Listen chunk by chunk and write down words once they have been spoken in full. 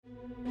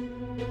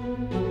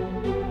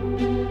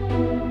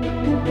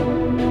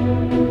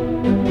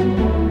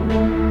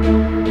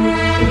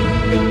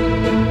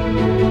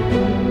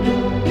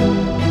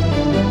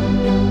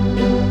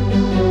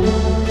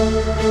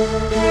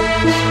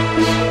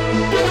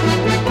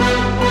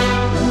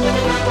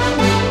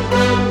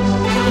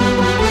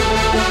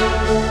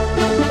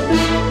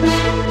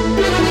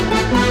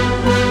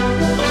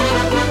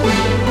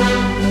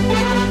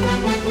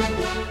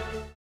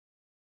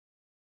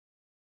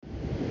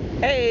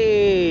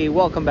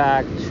welcome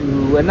back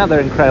to another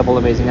incredible,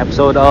 amazing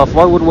episode of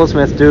What Would Will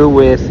Smith Do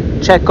with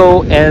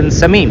Checo and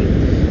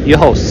Samim, your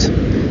hosts.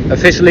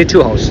 Officially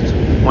two hosts.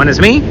 One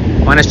is me,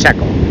 one is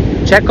Checo.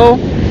 Checo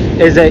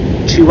is a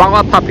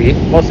Chihuahua puppy,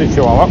 mostly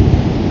Chihuahua,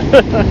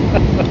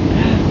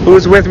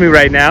 who's with me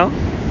right now.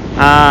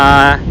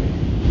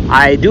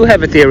 I do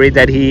have a theory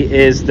that he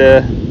is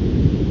the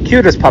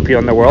cutest puppy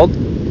in the world.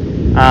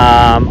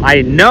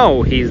 I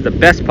know he's the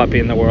best puppy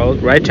in the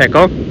world, right,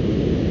 Checo?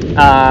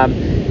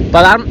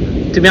 But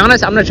to be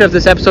honest, I'm not sure if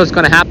this episode is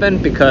going to happen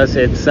because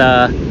it's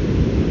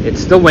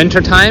still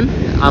winter time.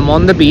 I'm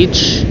on the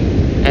beach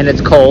and it's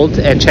cold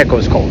and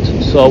Checo's cold.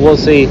 So we'll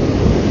see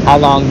how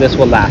long this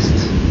will last.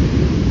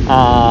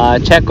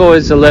 Checo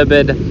is a little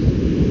bit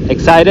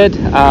excited,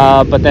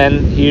 but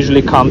then he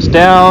usually calms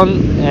down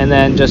and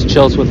then just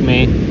chills with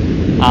me.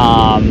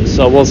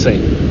 So we'll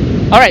see.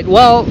 All right,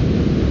 well,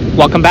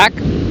 welcome back.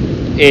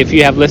 If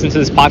you have listened to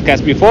this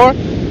podcast before,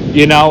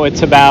 you know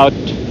it's about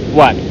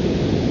what?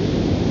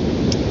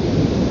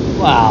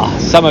 Well,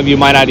 some of you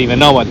might not even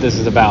know what this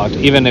is about,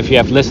 even if you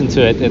have listened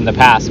to it in the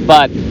past.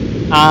 But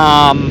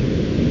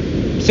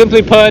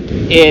simply put,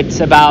 it's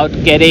about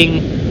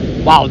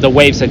getting, wow, the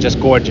waves are just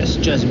gorgeous.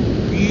 Just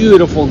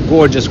beautiful,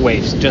 gorgeous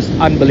waves. Just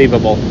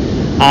unbelievable.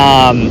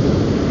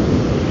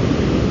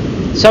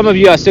 Some of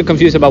you are still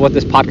confused about what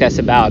this podcast is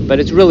about,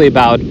 but it's really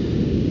about,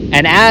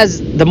 and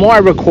as the more I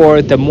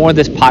record, the more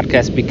this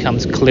podcast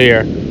becomes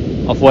clear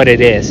of what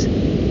it is.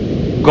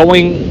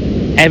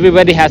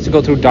 Everybody has to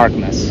go through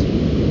darkness.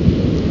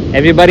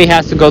 Everybody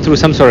has to go through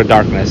some sort of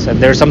darkness, and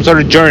there's some sort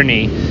of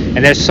journey,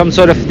 and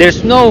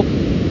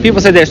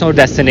people say there's no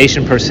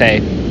destination per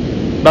se,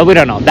 but we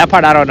don't know. That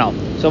part I don't know.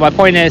 So my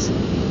point is,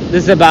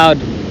 this is about,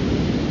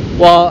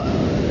 well,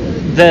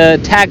 the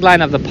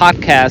tagline of the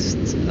podcast,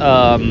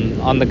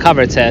 on the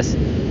cover it says,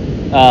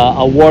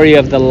 a warrior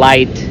of the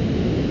light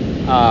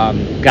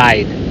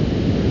guide.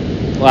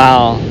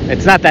 Well,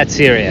 it's not that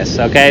serious,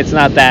 okay? It's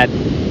not that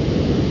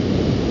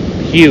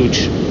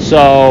huge.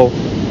 So,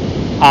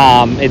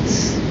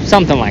 it's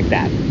something like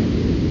that.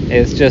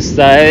 It's just,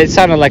 it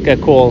sounded like a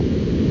cool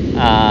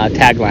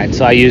tagline,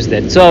 so I used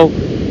it. So,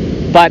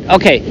 but,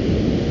 okay.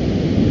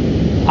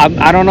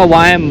 I don't know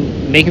why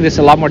I'm making this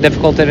a lot more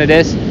difficult than it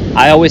is.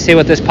 I always say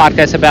what this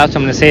podcast is about, so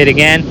I'm going to say it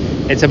again.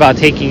 It's about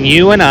taking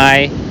you and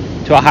I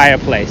to a higher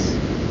place.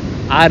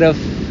 Out of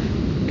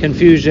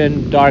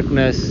confusion,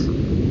 darkness,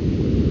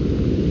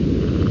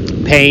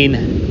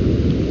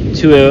 pain,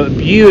 to a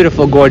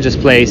beautiful, gorgeous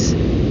place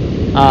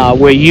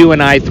where you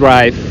and I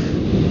thrive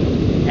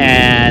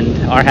and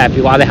are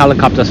happy while the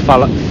helicopter's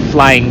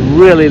flying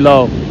really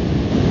low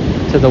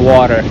to the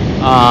water.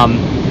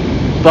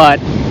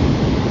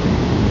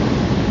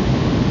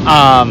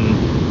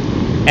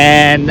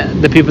 And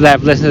the people that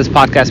have listened to this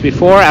podcast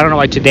before, I don't know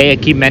why today I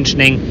keep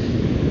mentioning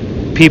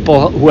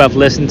people who have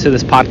listened to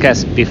this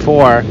podcast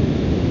before,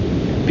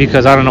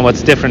 because I don't know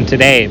what's different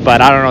today,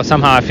 but I don't know,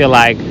 somehow I feel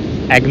like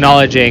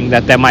acknowledging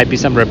that there might be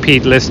some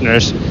repeat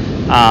listeners,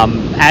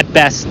 at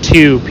best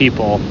 2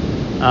 people,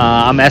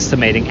 I'm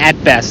estimating,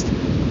 at best,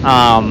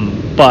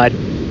 but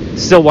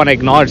still want to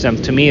acknowledge them.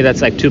 To me,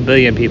 that's like 2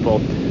 billion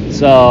people.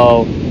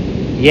 So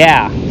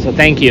yeah, so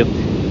thank you.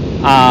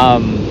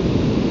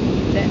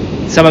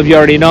 Some of you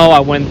already know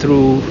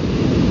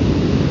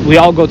we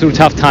all go through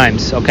tough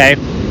times, okay?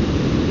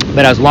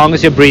 But as long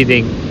as you're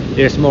breathing,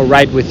 there's more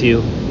right with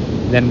you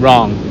than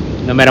wrong,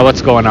 no matter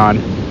what's going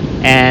on.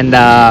 And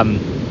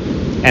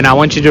I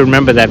want you to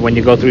remember that when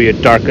you go through your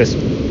darkest,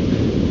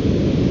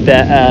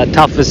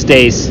 toughest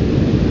days,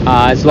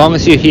 as long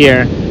as you're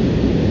here,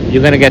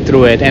 you're going to get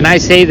through it. And I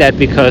say that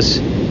because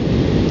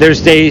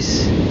there's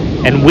days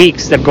and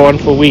weeks that go on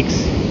for weeks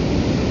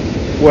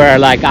where,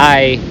 like,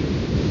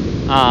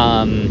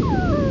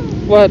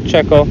 what,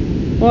 Checo?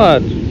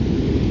 What?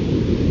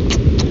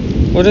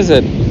 What is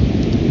it? I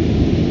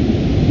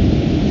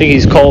think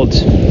he's cold.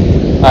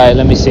 Alright,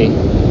 let me see.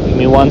 Give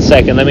me 1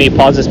 second. Let me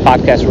pause this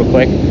podcast real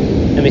quick.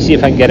 Let me see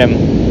if I can get him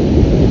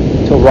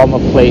to a warmer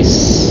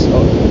place.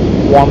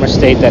 Warmer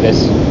state, that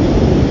is.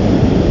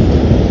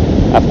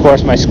 Of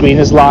course, my screen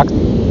is locked,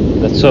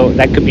 so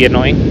that could be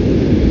annoying.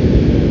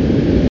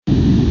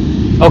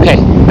 Okay,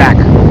 back.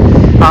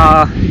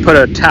 Put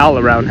a towel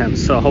around him,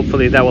 so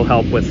hopefully that will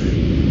help with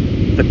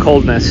the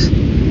coldness.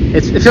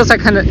 It feels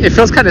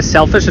kind of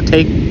selfish to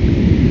take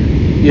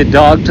your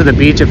dog to the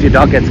beach if your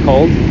dog gets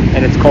cold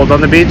and it's cold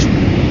on the beach.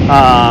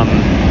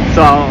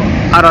 So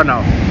I don't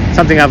know.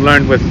 Something I've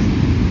learned with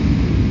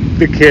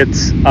the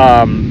kids.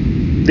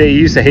 They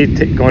used to hate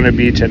going to the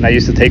beach, and I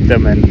used to take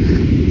them, and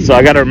so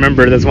I got to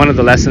remember that's one of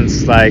the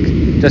lessons. Like,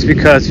 just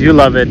because you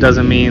love it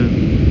doesn't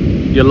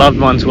mean your loved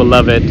ones will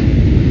love it.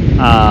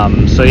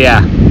 So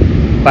yeah,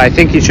 but I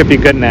think he should be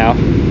good now,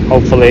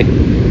 hopefully.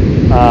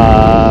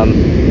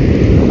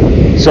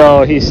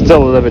 So he's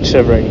still a little bit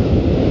shivering.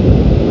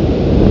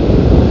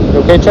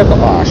 Okay, check.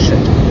 Oh shit.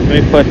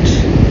 Let me put.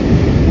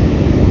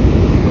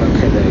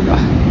 Okay, there you go.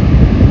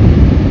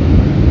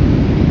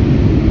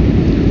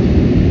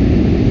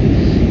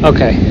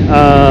 Okay,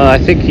 I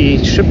think he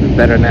should be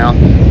better now.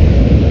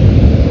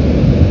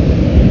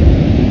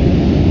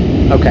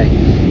 Okay.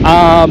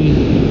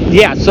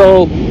 Yeah.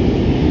 So,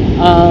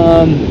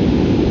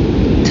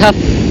 tough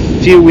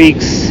few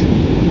weeks.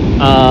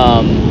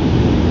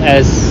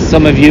 As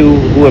some of you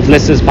who have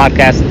listened to this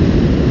podcast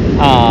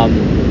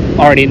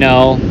already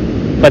know,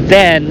 but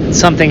then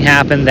something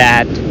happened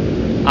that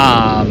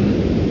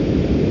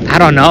I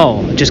don't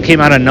know, just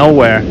came out of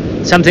nowhere.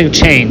 Something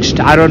changed.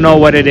 I don't know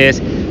what it is.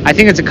 I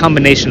think it's a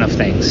combination of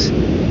things.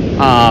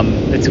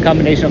 It's a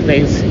combination of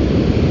things.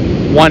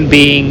 One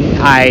being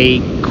I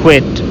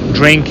quit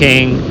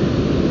drinking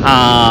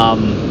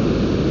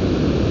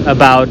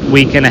about a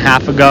week and a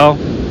half ago.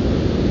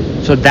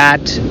 So that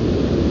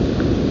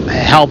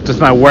helped with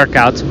my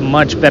workouts,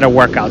 much better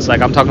workouts.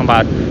 Like I'm talking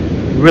about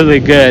really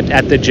good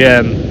at the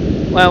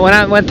gym. Well, when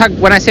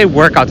I say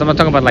workouts, I'm not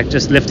talking about like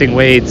just lifting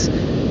weights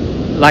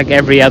like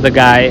every other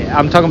guy.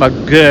 I'm talking about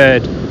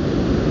good,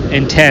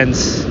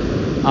 intense,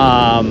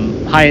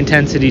 high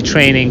intensity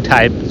training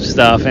type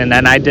stuff. And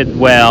then I did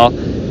well,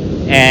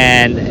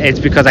 and it's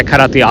because I cut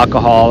out the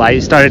alcohol. I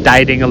started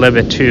dieting a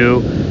little bit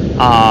too,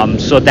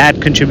 so that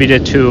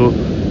contributed to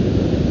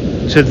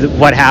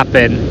what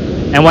happened.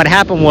 And what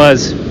happened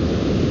was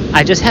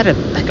I just had a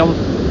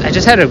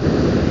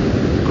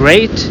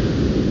great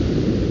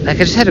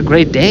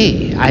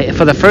day.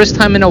 For the first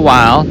time in a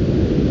while,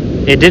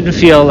 it didn't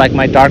feel like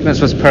my darkness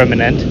was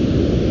permanent,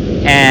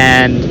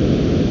 and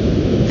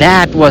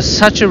that was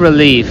such a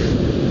relief.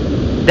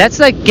 That's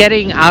like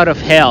getting out of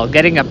hell,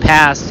 getting a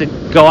pass to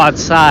go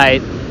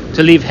outside,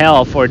 to leave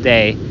hell for a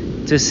day,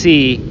 to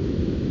see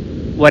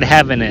what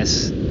heaven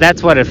is.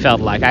 That's what it felt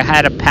like. I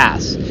had a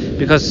pass,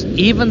 because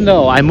even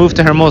though I moved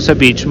to Hermosa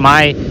Beach,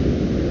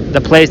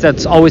 the place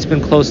that's always been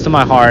close to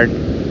my heart,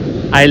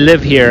 I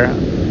live here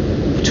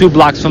 2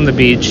 blocks from the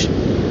beach,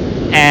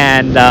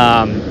 and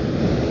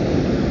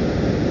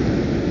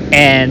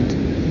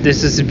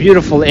this is a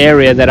beautiful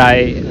area that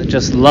I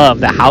just love.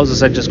 The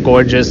houses are just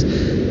gorgeous.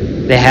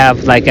 They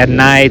have, like, at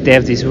night, they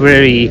have these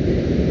very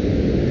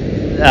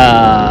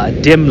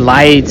dim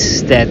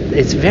lights that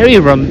it's very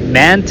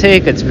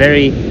romantic. It's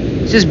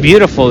just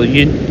beautiful,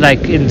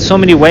 like, in so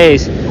many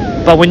ways.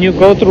 But when you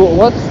go through,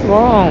 what's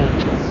wrong?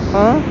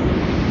 Huh?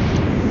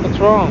 What's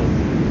wrong?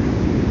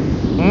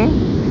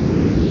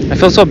 I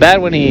feel so bad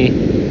when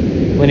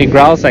he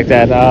growls like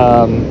that.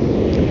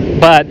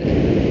 But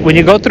when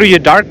you go through your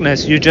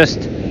darkness, you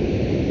just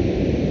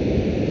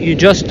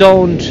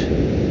don't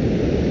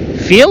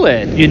feel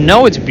it. You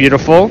know it's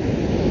beautiful.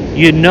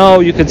 You know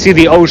you can see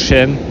the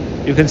ocean.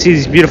 You can see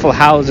these beautiful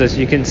houses.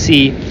 You can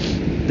see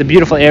the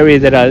beautiful area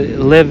that I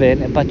live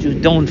in, but you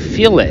don't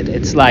feel it.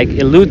 It's like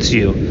eludes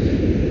you.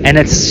 And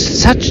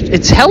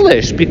it's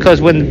hellish,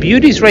 because when the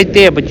beauty's right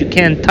there, but you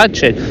can't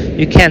touch it,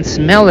 you can't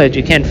smell it,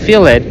 you can't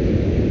feel it,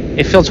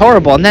 it feels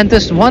horrible. And then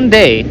this one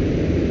day,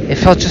 it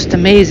felt just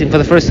amazing. For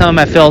the first time,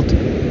 I felt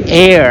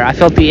air. I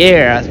felt the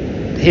air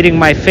hitting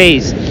my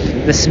face,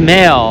 the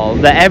smell,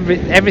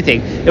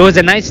 everything. It was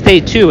a nice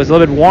day too. It was a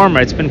little bit warmer.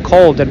 It's been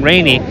cold and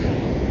rainy.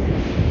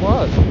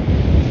 What?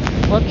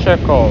 What,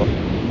 Checo?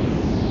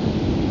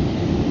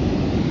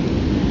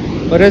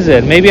 What is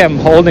it? Maybe I'm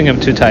holding him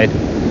too tight.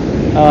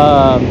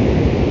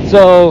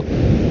 So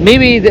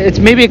maybe it's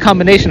a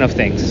combination of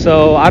things.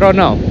 So I don't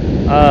know.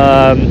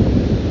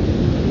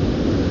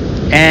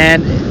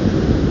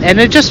 And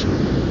it just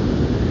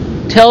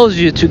tells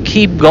you to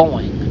keep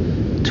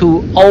going,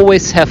 to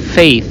always have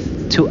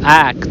faith, to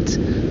act,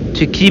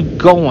 to keep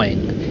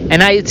going.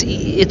 And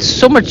it's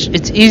so much.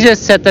 It's easier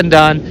said than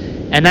done.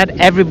 And not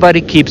everybody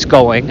keeps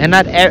going,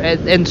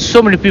 and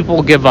so many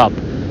people give up.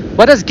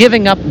 What does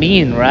giving up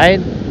mean, right?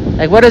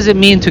 Like, what does it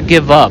mean to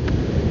give up?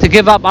 To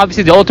give up,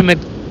 obviously, the ultimate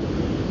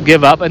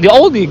give up, and the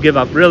only give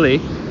up,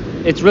 really,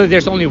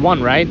 there's only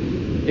one, right?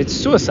 It's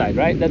suicide,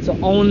 right? That's the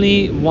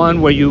only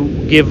one where you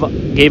gave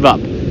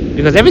up,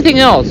 because everything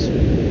else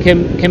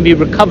can be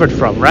recovered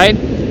from, right?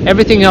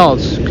 Everything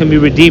else can be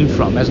redeemed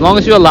from. As long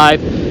as you're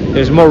alive,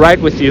 there's more right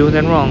with you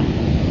than wrong.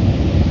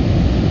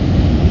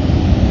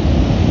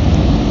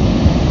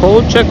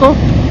 Cold, Checo?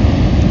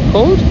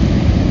 Cold?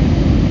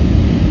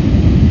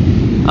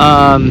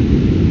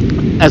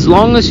 As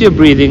long as you're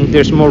breathing,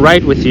 there's more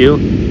right with you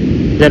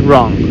than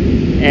wrong.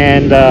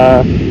 And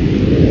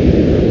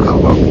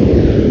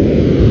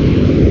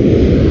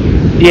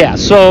yeah,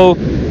 so,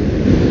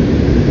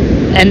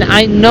 and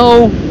I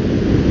know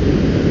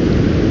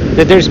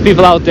that there's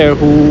people out there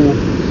who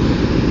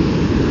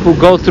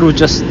go through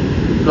just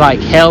like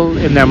hell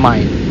in their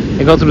mind.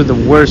 They go through the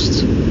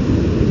worst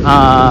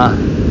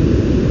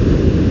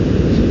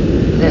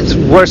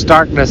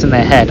darkness in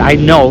their head. I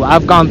know,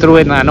 I've gone through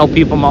it, and I know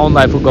people in my own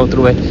life who go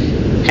through it.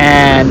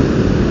 And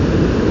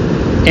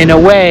in a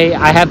way,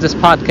 I have this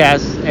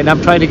podcast, and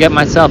I'm trying to get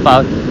myself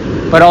out,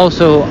 but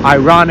also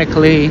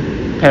ironically,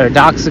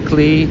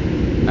 paradoxically,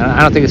 I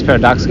don't think it's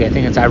paradoxically, I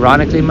think it's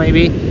ironically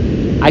maybe,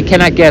 I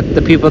cannot get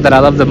the people that I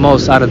love the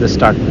most out of this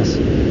darkness.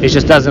 It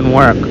just doesn't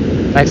work.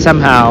 Like,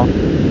 somehow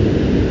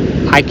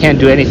I can't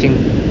do anything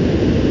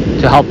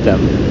to help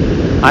them.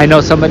 I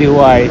know somebody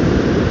who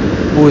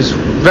is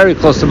very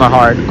close to my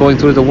heart, going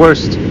through the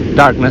worst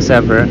darkness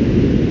ever,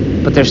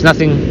 but there's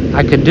nothing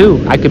I can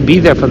do. I can be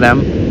there for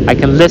them. I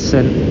can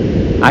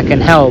listen. I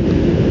can help.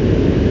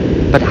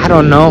 But I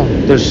don't know.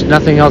 There's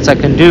nothing else I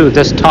can do.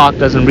 This talk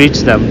doesn't reach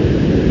them.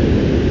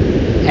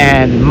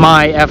 And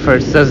my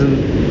efforts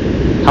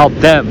doesn't help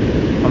them.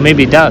 Or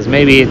maybe it does.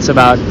 Maybe it's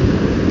about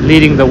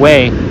leading the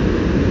way.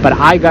 But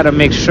I gotta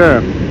make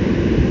sure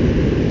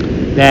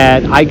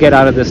that I get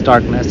out of this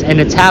darkness. And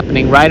it's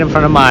happening right in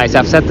front of my eyes.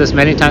 I've said this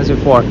many times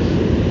before.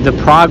 The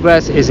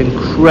progress is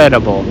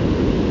incredible.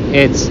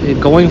 It's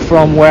going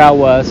from where I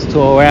was to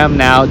where I am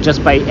now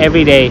just by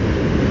every day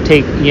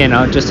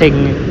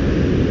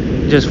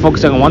just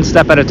focusing on one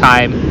step at a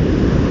time,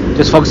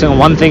 just focusing on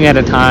one thing at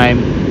a time,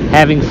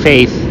 having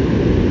faith.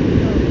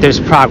 There's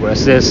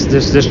progress.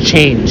 There's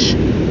change.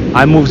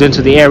 I moved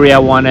into the area I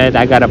wanted.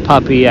 I got a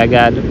puppy.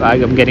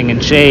 I'm getting in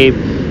shape.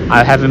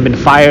 I haven't been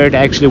fired.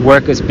 Actually,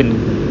 work has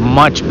been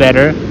much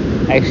better.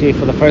 Actually,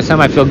 for the first time,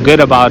 I feel good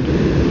about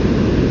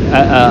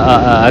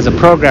as a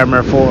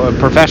programmer for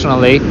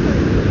professionally.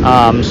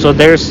 So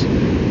there's,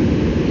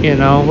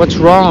 what's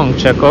wrong,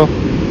 Checo?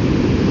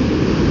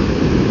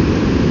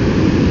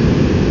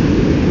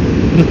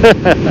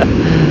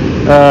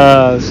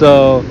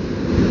 So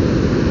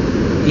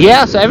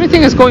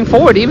everything is going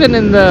forward, even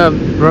in the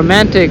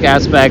romantic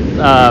aspect.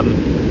 I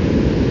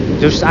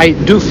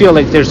do feel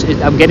like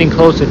I'm getting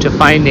closer to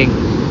finding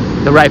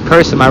the right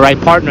person, my right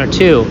partner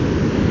too.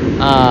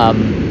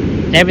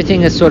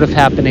 Everything is sort of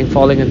happening,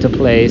 falling into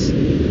place.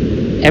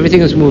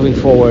 Everything is moving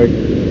forward,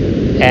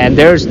 and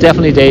there's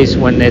definitely days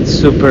when it's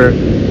super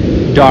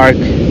dark.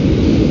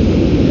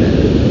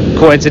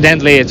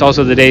 Coincidentally, it's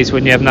also the days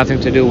when you have nothing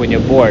to do, when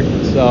you're bored.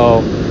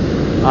 So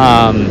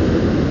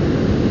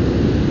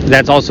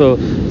that's also,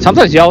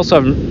 sometimes you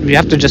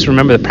have to just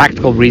remember the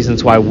practical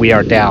reasons why we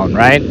are down,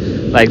 right?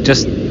 Like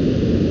just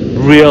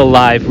real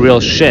life, real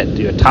shit.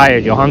 You're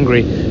tired, you're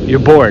hungry, you're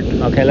bored.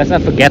 Okay, let's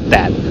not forget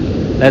that.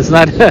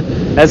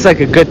 That's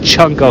like a good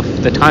chunk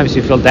of the times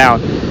you feel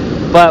down.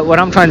 But what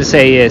I'm trying to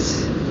say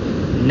is,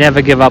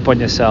 never give up on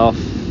yourself.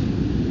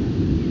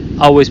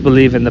 Always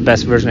believe in the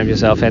best version of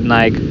yourself, and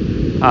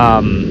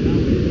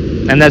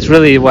and that's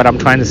really what I'm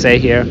trying to say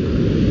here.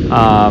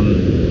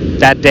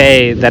 That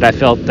day that I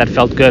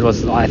felt good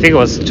was, I think it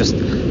was just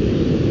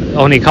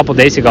only a couple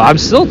days ago. I'm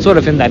still sort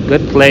of in that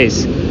good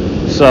place.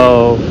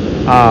 So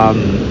I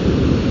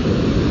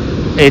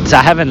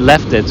haven't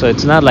left it. So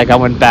it's not like I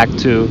went back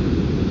to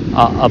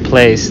a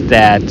place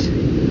that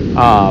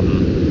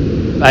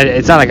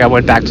it's not like I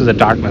went back to the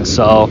darkness.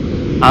 So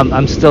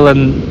I'm still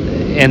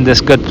in this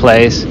good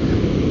place.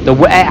 The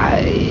way,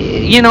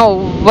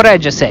 what did I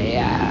just say?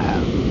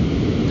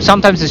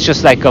 Sometimes it's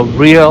just like a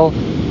real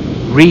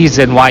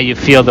reason why you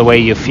feel the way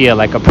you feel,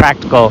 like a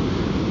practical,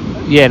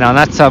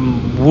 not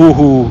some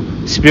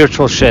woohoo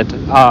spiritual shit.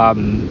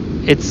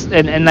 It's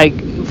and like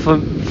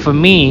for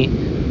me,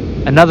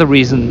 another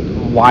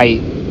reason why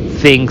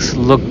things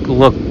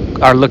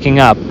are looking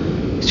up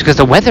is because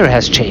the weather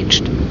has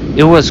changed.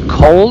 It was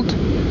cold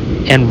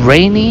and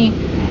rainy,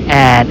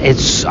 and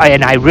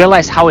I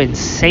realized how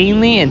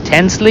insanely,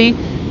 intensely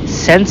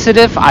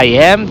sensitive I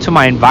am to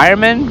my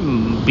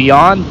environment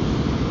beyond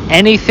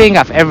anything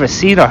I've ever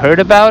seen or heard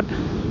about.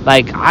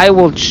 Like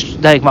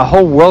my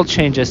whole world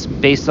changes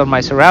based on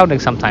my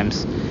surroundings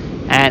sometimes,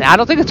 and I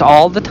don't think it's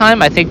all the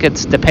time. I think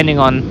it's depending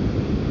on,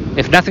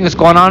 if nothing is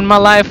going on in my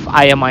life,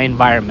 I am my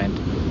environment.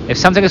 If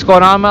something is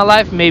going on in my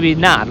life, maybe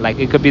not. Like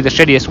it could be the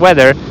shittiest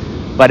weather,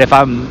 but if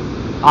I'm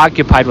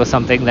occupied with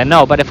something, then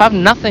no. But if I have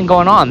nothing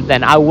going on,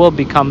 then I will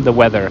become the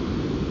weather.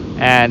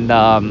 And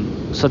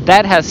so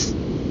that has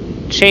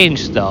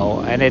changed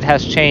though, and it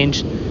has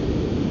changed.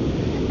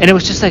 And it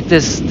was just like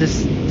this.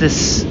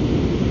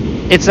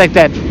 It's like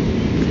that.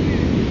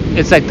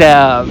 It's like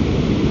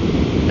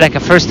a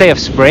first day of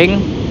spring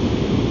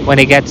when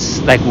it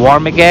gets like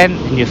warm again,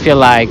 and you feel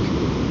like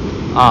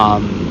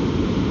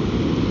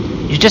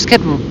you just get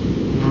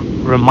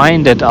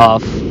reminded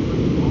of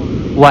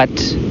what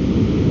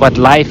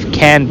life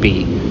can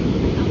be.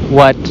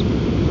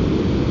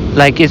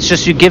 It's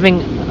just you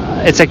giving.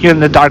 It's like you're in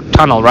the dark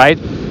tunnel, right?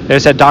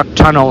 There's a dark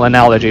tunnel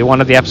analogy.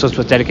 One of the episodes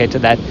was dedicated to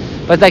that.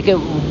 But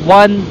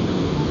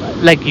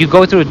you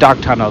go through dark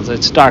tunnels.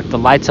 It's dark. The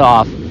lights are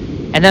off,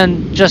 and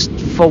then just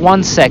for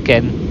 1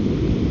 second,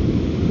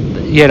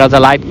 the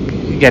light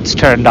gets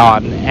turned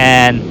on,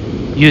 and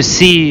you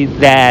see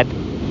that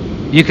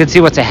you can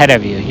see what's ahead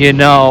of you.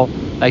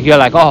 You're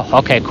like, oh,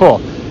 okay, cool.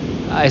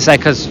 It's like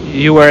because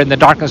you were in the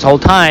darkness the whole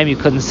time, you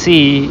couldn't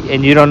see,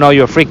 and you don't know,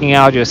 you're freaking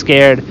out, you're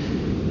scared,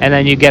 and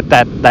then you get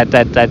that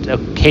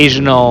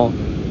occasional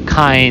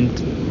kind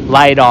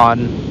light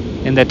on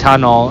in the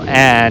tunnel,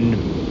 and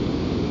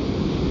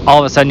all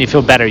of a sudden you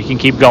feel better, you can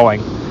keep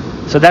going.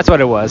 So that's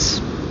what it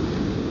was.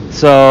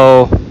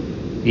 So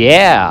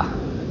yeah,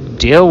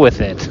 deal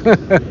with it.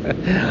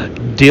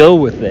 Deal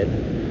with it.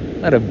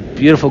 What a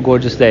beautiful,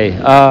 gorgeous day.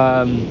 So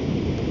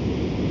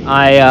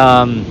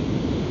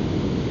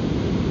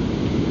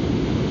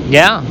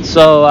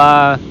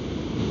I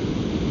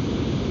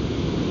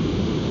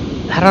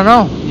don't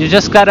know, you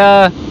just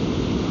gotta,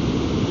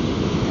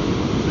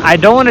 I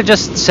don't want to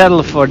just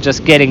settle for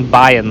just getting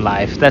by in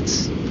life.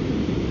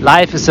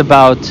 Life is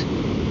about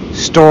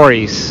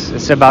stories.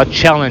 It's about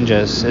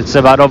challenges. It's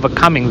about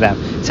overcoming them.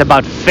 It's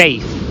about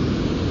faith.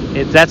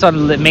 That's what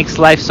makes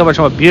life so much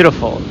more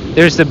beautiful.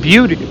 There's the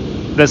beauty,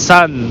 the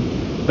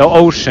sun, the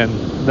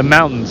ocean, the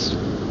mountains,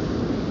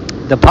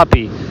 the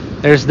puppy.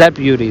 There's that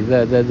beauty,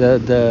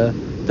 the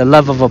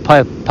love of a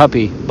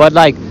puppy. But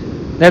like,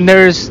 then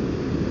there's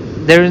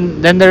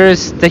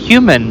the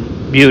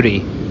human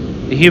beauty.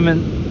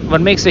 What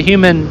makes a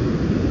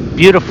human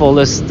beautiful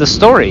is the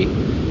story.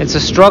 It's a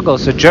struggle.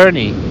 It's a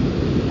journey,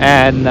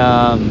 and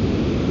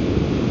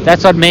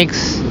that's what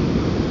makes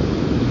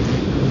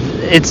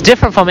it's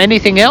different from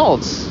anything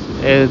else.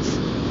 It's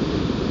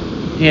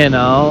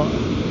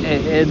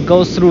it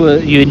goes through a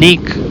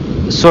unique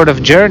sort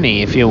of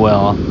journey, if you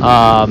will.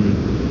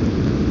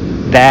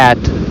 That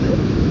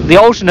the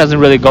ocean doesn't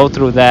really go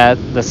through that.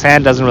 The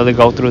sand doesn't really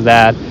go through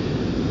that.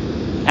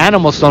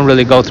 Animals don't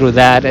really go through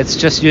that. It's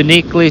just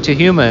uniquely to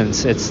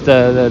humans. It's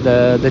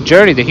the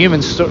journey, the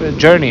human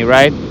journey,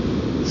 right?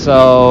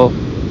 So,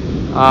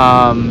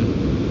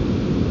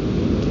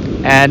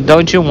 and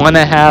don't you want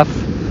to have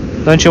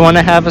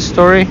a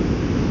story?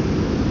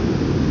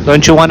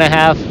 Don't you want to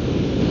have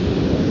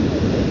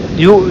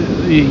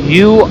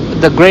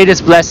the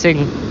greatest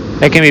blessing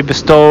that can be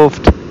bestowed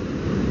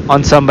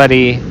on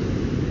somebody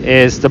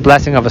is the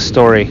blessing of a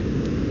story,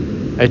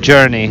 a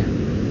journey.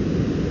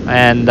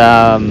 And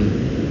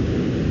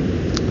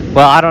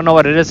well, I don't know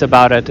what it is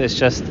about it. It's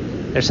just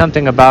there's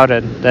something about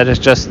it that is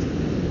just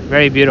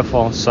very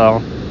beautiful.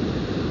 So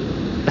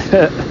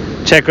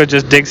Checo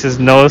just digs his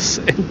nose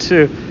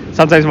into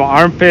sometimes my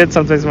armpit,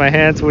 sometimes my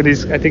hands when I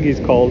think he's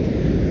cold.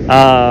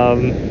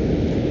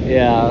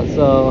 Yeah,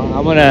 so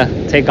I'm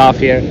gonna take off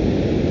here.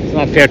 It's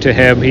not fair to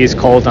him. He's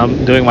cold.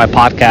 I'm doing my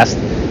podcast.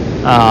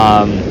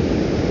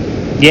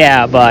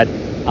 Yeah, but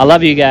I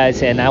love you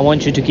guys, and I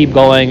want you to keep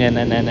going, and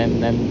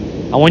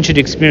I want you to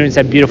experience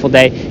that beautiful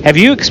day. Have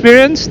you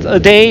experienced a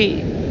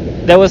day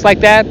that was like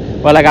that,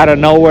 or like out of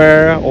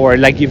nowhere, or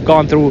like you've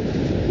gone through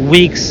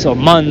weeks or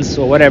months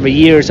or whatever,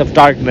 years of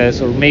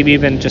darkness, or maybe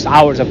even just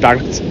hours of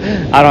darkness?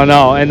 I don't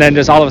know. And then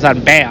just all of a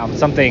sudden, bam,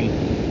 something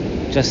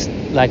just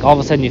like all of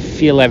a sudden you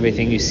feel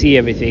everything, you see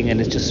everything,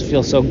 and it just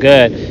feels so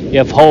good. You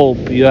have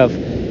hope.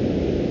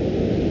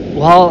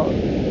 Well,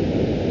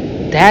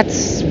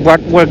 that's what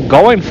we're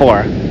going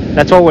for.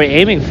 That's what we're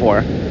aiming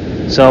for.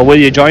 So will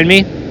you join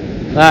me?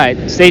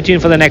 Alright, stay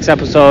tuned for the next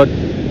episode.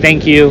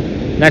 Thank you.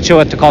 Not sure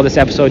what to call this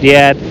episode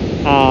yet.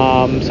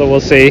 So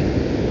we'll see.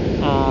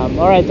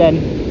 Alright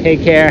then.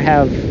 Take care.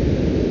 Have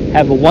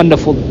a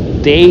wonderful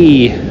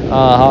day.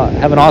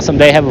 Have an awesome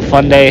day. Have a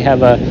fun day.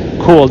 Have a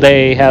cool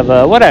day. Have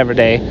a whatever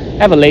day.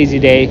 Have a lazy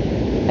day.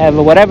 Have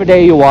a whatever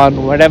day you want.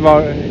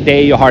 Whatever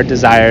day your heart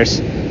desires.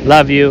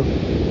 Love you.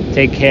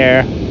 Take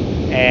care.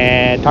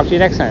 And talk to you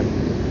next time.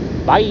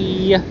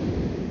 Bye.